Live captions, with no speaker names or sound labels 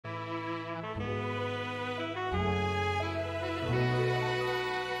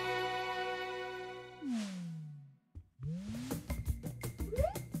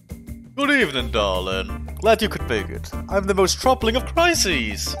Good evening, darling. Glad you could make it. I'm the most troubling of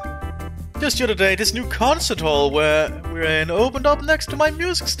crises. Just the other day, this new concert hall where we're in opened up next to my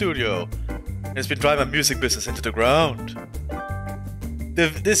music studio. It's been driving my music business into the ground.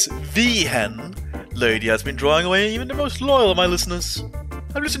 This V-Hen lady has been drawing away even the most loyal of my listeners.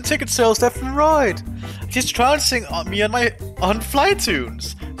 I'm losing ticket sales left and right. She's trouncing on me on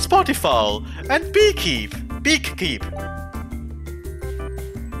Flytunes, Spotify, and Beakkeep.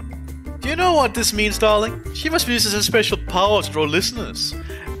 Do you know what this means, darling? She must be using a special power to draw listeners,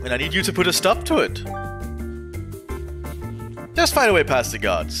 and I need you to put a stop to it. Just find a way past the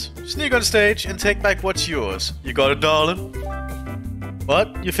gods. Sneak on stage and take back what's yours. You got it, darling?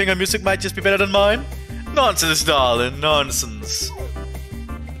 What? You think her music might just be better than mine? Nonsense, darling, nonsense.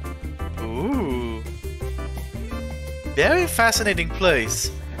 Ooh. Very fascinating place.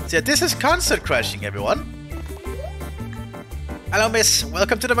 So this is Concert Crashing, everyone. Hello, miss.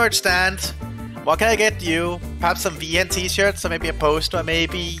 Welcome to the merch stand. What can I get you? Perhaps some V-Hen t-shirts, or maybe a poster, or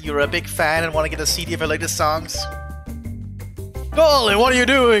maybe you're a big fan and want to get a CD of her latest songs? Darling, what are you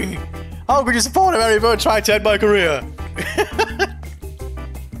doing? How could you support a very bird trying to end my career?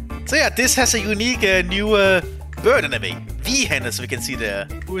 So yeah, this has a unique new bird enemy, V-Hen, as we can see there,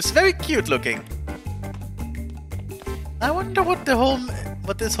 who is very cute looking. I wonder what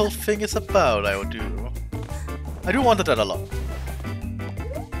this whole thing is about. I do wonder that a lot.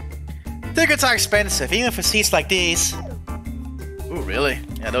 Tickets are expensive, even for seats like these. Ooh, really?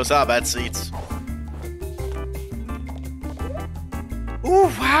 Yeah, those are bad seats. Ooh,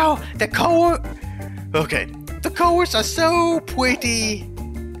 wow! Okay, the covers are so pretty.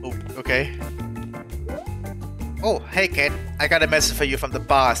 Oh, okay. Oh, hey kid, I got a message for you from the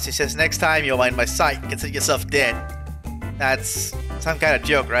boss. He says next time you'll mind my sight, consider yourself dead. That's some kind of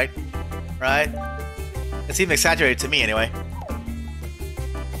joke, right? Right? It seemed exaggerated to me, anyway.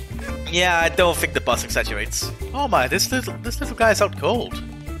 Yeah, I don't think the boss exaggerates. Oh my, this little guy is out cold.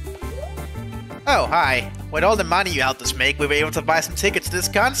 Oh, hi. With all the money you helped us make, we were able to buy some tickets to this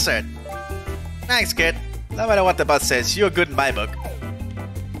concert. Thanks, kid. No matter what the boss says, you're good in my book.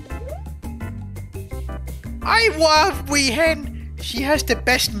 I love V-Hen. She has the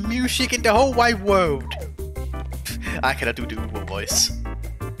best music in the whole wide world. I cannot do the Uber voice.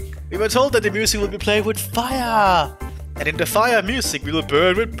 We were told that the music will be played with fire. And in the fire music, we will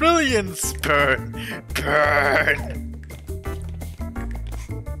burn with brilliance. Burn. Burn.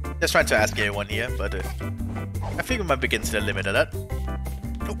 Just trying to ask everyone here, but I think we might begin to the limit of that.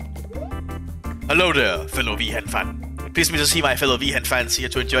 Oh. Hello there, fellow V-Hen fan. It pleases me to see my fellow V-Hen fans here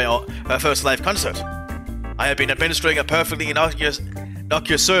to enjoy our first live concert. I have been administering a perfectly innocuous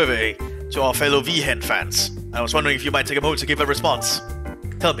survey to our fellow V-Hen fans. I was wondering if you might take a moment to give a response.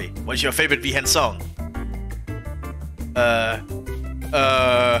 Tell me, what is your favorite V-Hen song?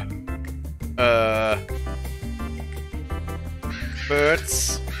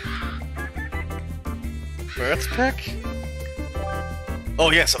 Bird's Peck?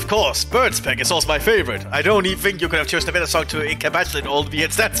 Oh yes, of course, Bird's Peck is also my favorite. I don't even think you could have chosen a better song to encapsulate all the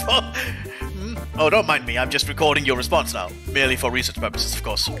V-Hen stands for. Oh, don't mind me, I'm just recording your response now. Merely for research purposes, of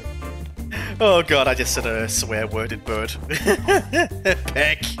course. Oh god, I just said a swear word in bird.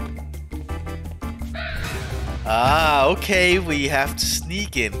 Peck. Ah, okay, we have to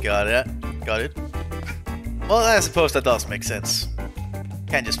sneak in. Got it. Got it. Well, I suppose that does make sense.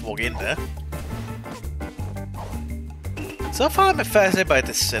 Can't just walk in there. So far, I'm fascinated by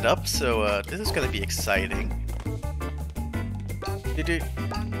this setup, so this is gonna be exciting.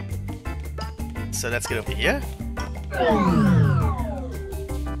 So let's get over here.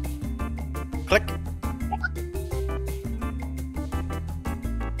 Click.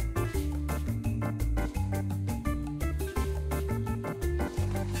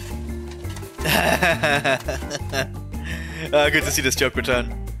 Good to see this joke return.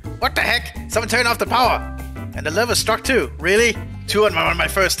 What the heck? Someone turned off the power! And the lever struck too. Really? 2 on my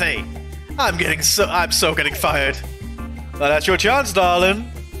first day. I'm so getting fired. Well, that's your chance,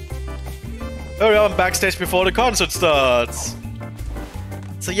 darling. Hurry on backstage before the concert starts.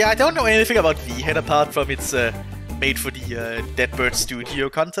 So yeah, I don't know anything about V-Hen apart from it's made for the Dead Bird Studio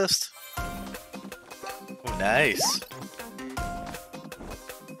contest. Oh, nice.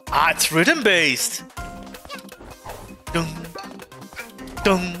 Ah, it's rhythm based. Dung,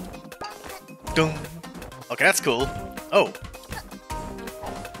 dung, dung. Okay, that's cool. Oh.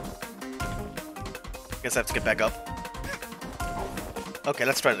 Guess I have to get back up. Okay,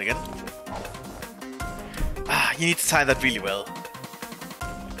 let's try it again. Ah, you need to time that really well.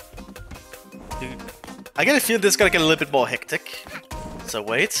 I get a feeling this is gonna get a little bit more hectic. So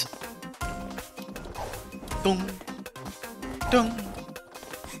wait. Dung, dung,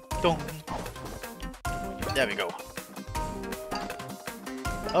 dung. There we go.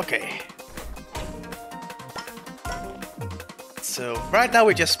 Okay. So, right now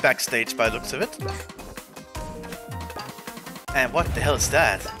we're just backstage by the looks of it. And what the hell is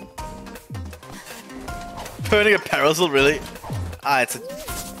that? Turning a parasol, really? It's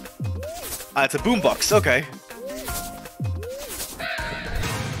a boombox, okay.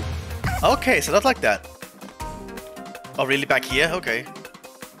 Okay, so not like that. Oh, really? Back here? Okay.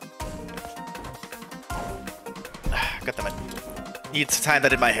 God damn it. Need to time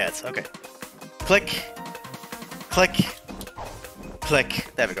that in my head. Okay. Click. Click. Click.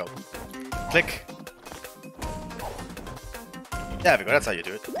 There we go. Click. There we go, that's how you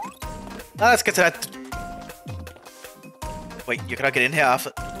do it. Now let's get to that. Wait, you cannot get in here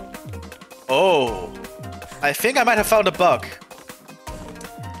after. Oh. I think I might have found a bug.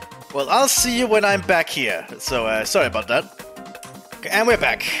 Well, I'll see you when I'm back here. So, sorry about that. Okay, and we're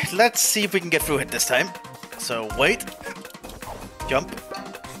back. Let's see if we can get through it this time. So, wait. Jump.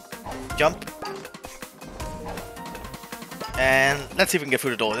 Jump. And let's see if we can get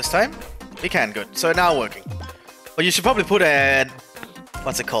through the door this time. We can, good. So now working. But you should probably put a...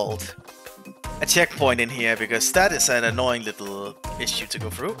 what's it called? A checkpoint in here, because that is an annoying little issue to go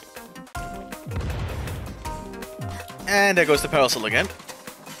through. And there goes the parasol again.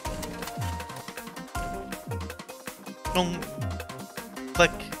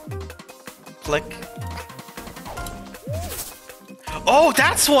 Click. Click. Oh,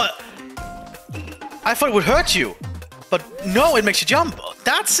 that's what... I thought it would hurt you. But no, it makes you jump.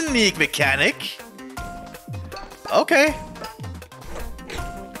 That's a neat mechanic. Okay.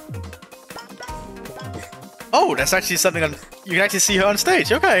 Oh, that's actually something on... You can actually see her on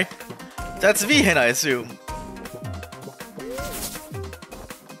stage. Okay. That's V-Hen, I assume.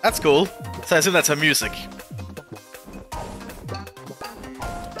 That's cool. So I assume that's her music.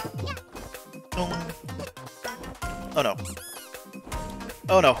 Oh no.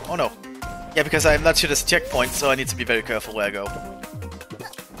 Oh no, oh no. Yeah, because I'm not sure there's a checkpoint, so I need to be very careful where I go.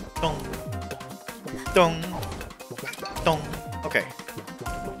 Dong. Dong. Dong. Okay.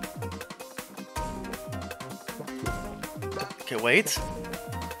 Okay, wait.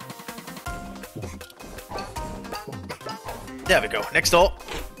 There we go. Next door.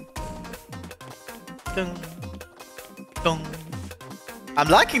 Dong. Dong. I'm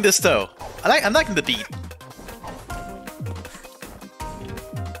liking this though. I'm liking the beat.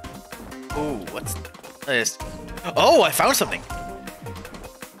 Ooh, what's this? Oh, I found something.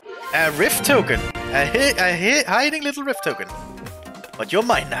 A rift token. A hiding little rift token. But you're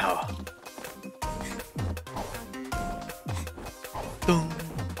mine now. Dun.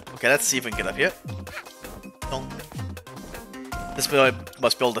 Okay, let's see if we can get up here. Dun. This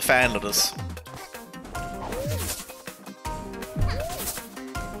must build a fan of this.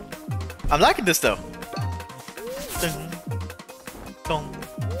 I'm liking this though. Dun. Dun.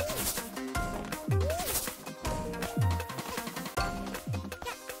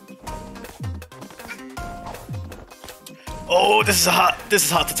 Oh, this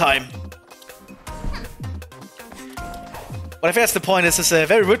is hard to time. But I think that's the point. This is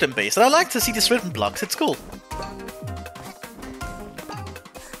very rhythm based, and I like to see these rhythm blocks. It's cool.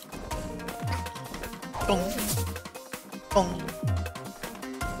 Dong. Dong.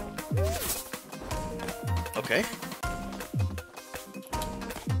 Okay.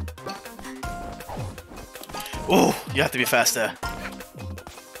 Oh, you have to be faster.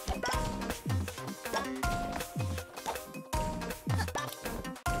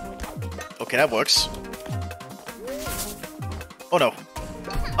 Okay, that works. Oh no.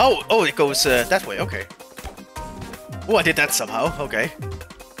 Oh, it goes that way, okay. Oh, I did that somehow, okay.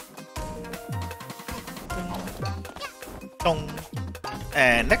 Dong.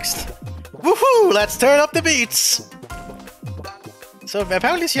 And next. Woohoo! Let's turn up the beats! So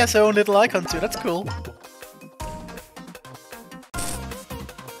apparently she has her own little icon too, that's cool.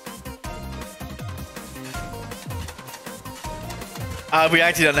 We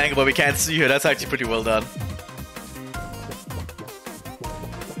actually did an angle but we can't see her, that's actually pretty well done.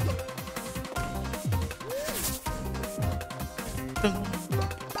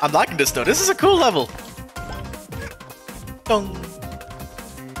 I'm liking this though, this is a cool level. Dong.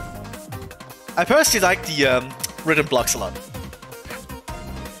 I personally like the rhythm blocks a lot.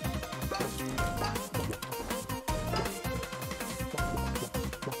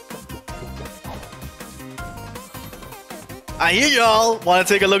 I hear y'all! Wanna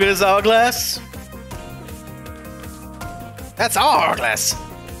take a look at this hourglass? That's our hourglass!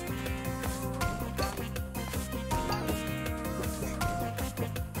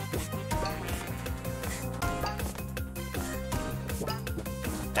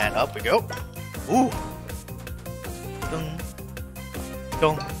 And up we go. Ooh! Dong.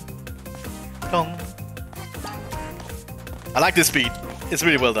 Dong. Dong. I like this beat. It's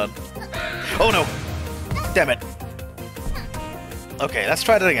really well done. Oh no! Damn it. Okay, let's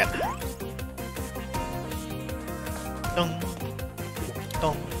try that again. Dong.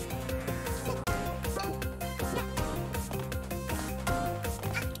 Dong.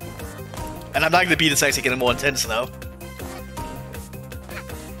 And I'm liking the beat is actually getting more intense now.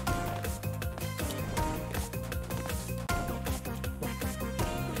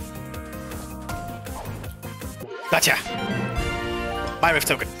 Gotcha! My rift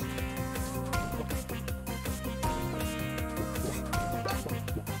token.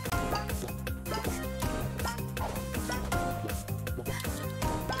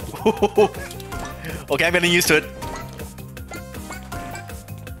 Okay, I'm getting used to it.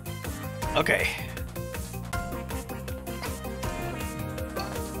 Okay.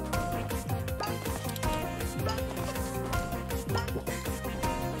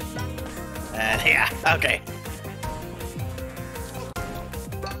 And yeah, okay.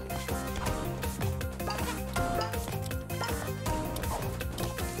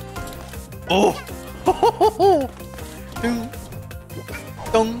 Oh!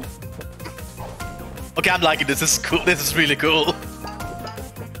 Dong. Okay, I'm liking this. This is cool. This is really cool.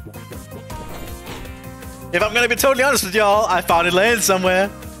 If I'm gonna be totally honest with y'all, I found it laying somewhere.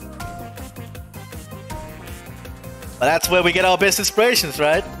 But that's where we get our best inspirations,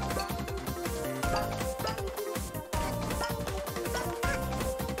 right?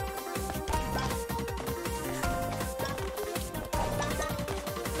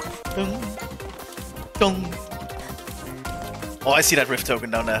 Dong. Dong. Oh, I see that rift token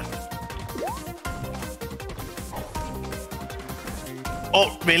down there.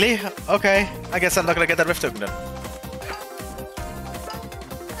 Oh, really? Okay. I guess I'm not gonna get that rift token then.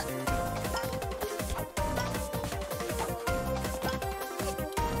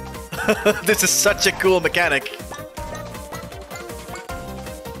 This is such a cool mechanic.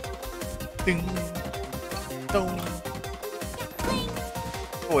 Ding. Dong.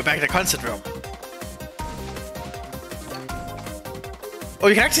 Oh, we're back in the concert room. Oh,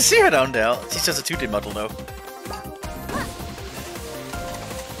 you can actually see her down there. She's just a 2D model, though.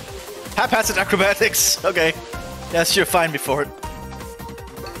 Haphazard acrobatics. Okay. Yeah, sure, fine before it.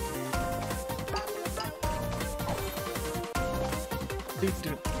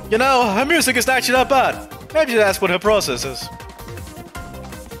 You know, her music is actually not bad. Maybe that's what her process is.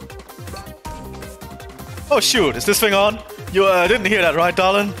 Oh shoot, is this thing on? You didn't hear that, right,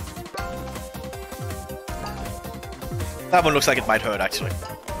 darling? That one looks like it might hurt, actually.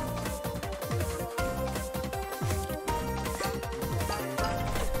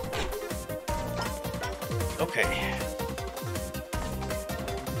 Okay.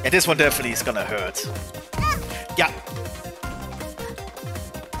 Yeah, this one definitely is gonna hurt. Yeah.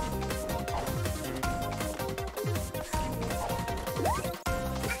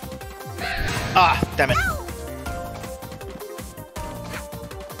 Ah, damn it.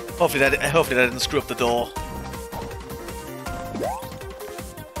 Hopefully that didn't screw up the door.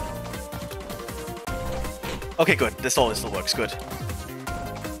 Okay, good. This all still works. Good.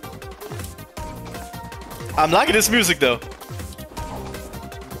 I'm liking this music though.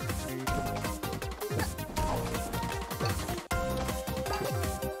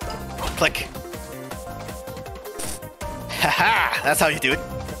 Click. Haha! That's how you do it.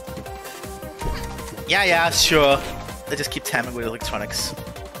 Yeah, sure. They just keep tamming with electronics.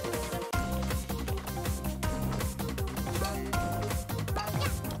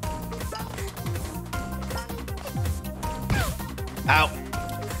 Ow.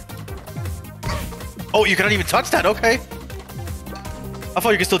 Oh, you cannot even touch that, okay. I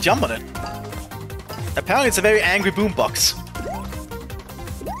thought you could still jump on it. Apparently it's a very angry boombox.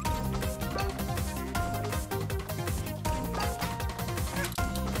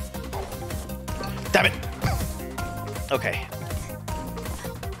 Damn it! Okay.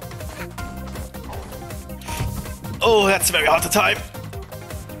 Oh, that's very hard to time.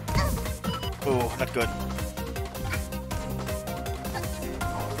 Oh, not good.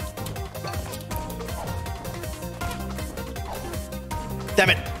 Damn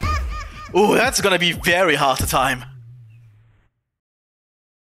it! Oh, that's gonna be very hard to time.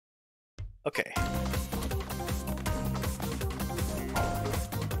 Okay.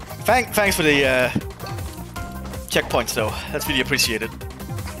 Thanks for the checkpoints, though. That's really appreciated.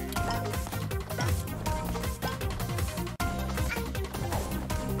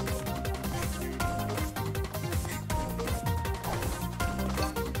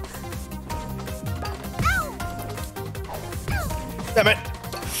 Damn it!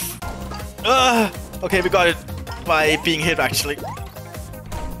 Okay, we got it. by being hit, actually.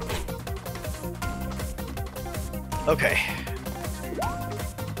 Okay.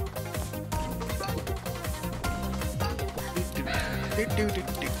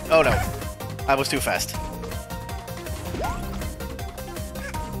 Oh no, I was too fast.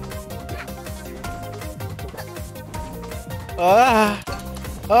 Ah!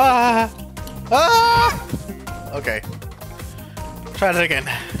 Ah! Ah! Okay. Try that again.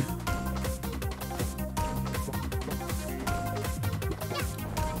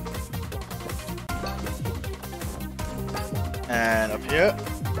 And up here.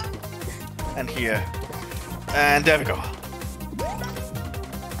 And here. And there we go.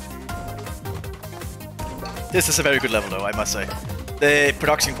 This is a very good level though, I must say. The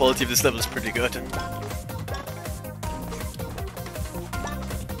production quality of this level is pretty good.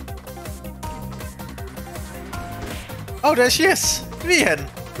 Oh, there she is! V-Hen!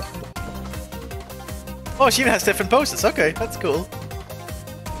 Oh, she even has different poses. Okay, that's cool.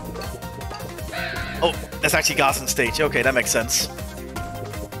 Oh, there's actually gas on stage. Okay, that makes sense.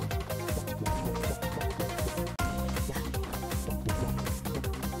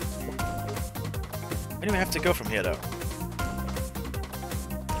 Where do we have to go from here, though?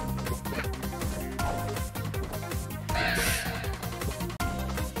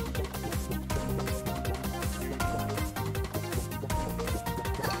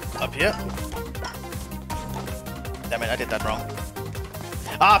 Up here. Damn it, I did that wrong.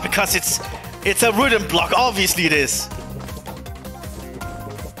 Ah, because it's a rhythm block. Obviously it is.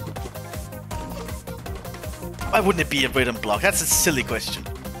 Why wouldn't it be a rhythm block? That's a silly question.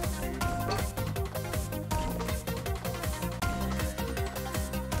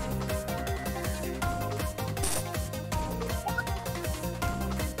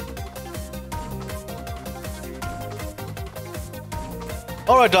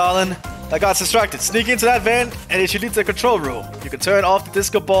 Alright, darling. I got distracted. Sneak into that vent, and it should lead to the control room. You can turn off the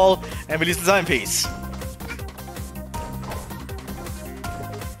disco ball and release the timepiece.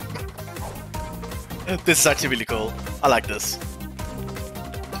 This is actually really cool. I like this.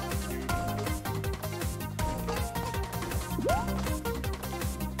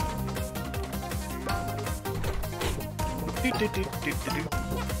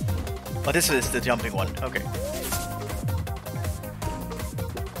 Oh, this is the jumping one. Okay.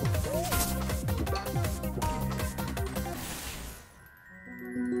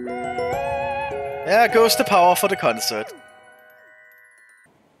 There goes the power for the concert.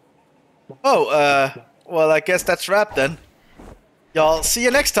 Oh, well, I guess that's wrapped then. Y'all, see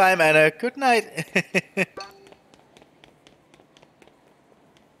you next time, and good night.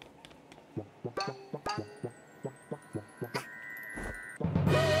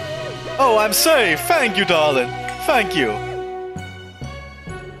 Oh, I'm safe! Thank you, darling! Thank you!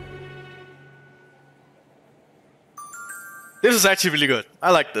 This is actually really good.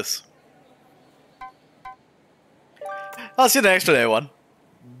 I like this. I'll see you in the next one, everyone.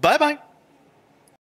 Bye-bye!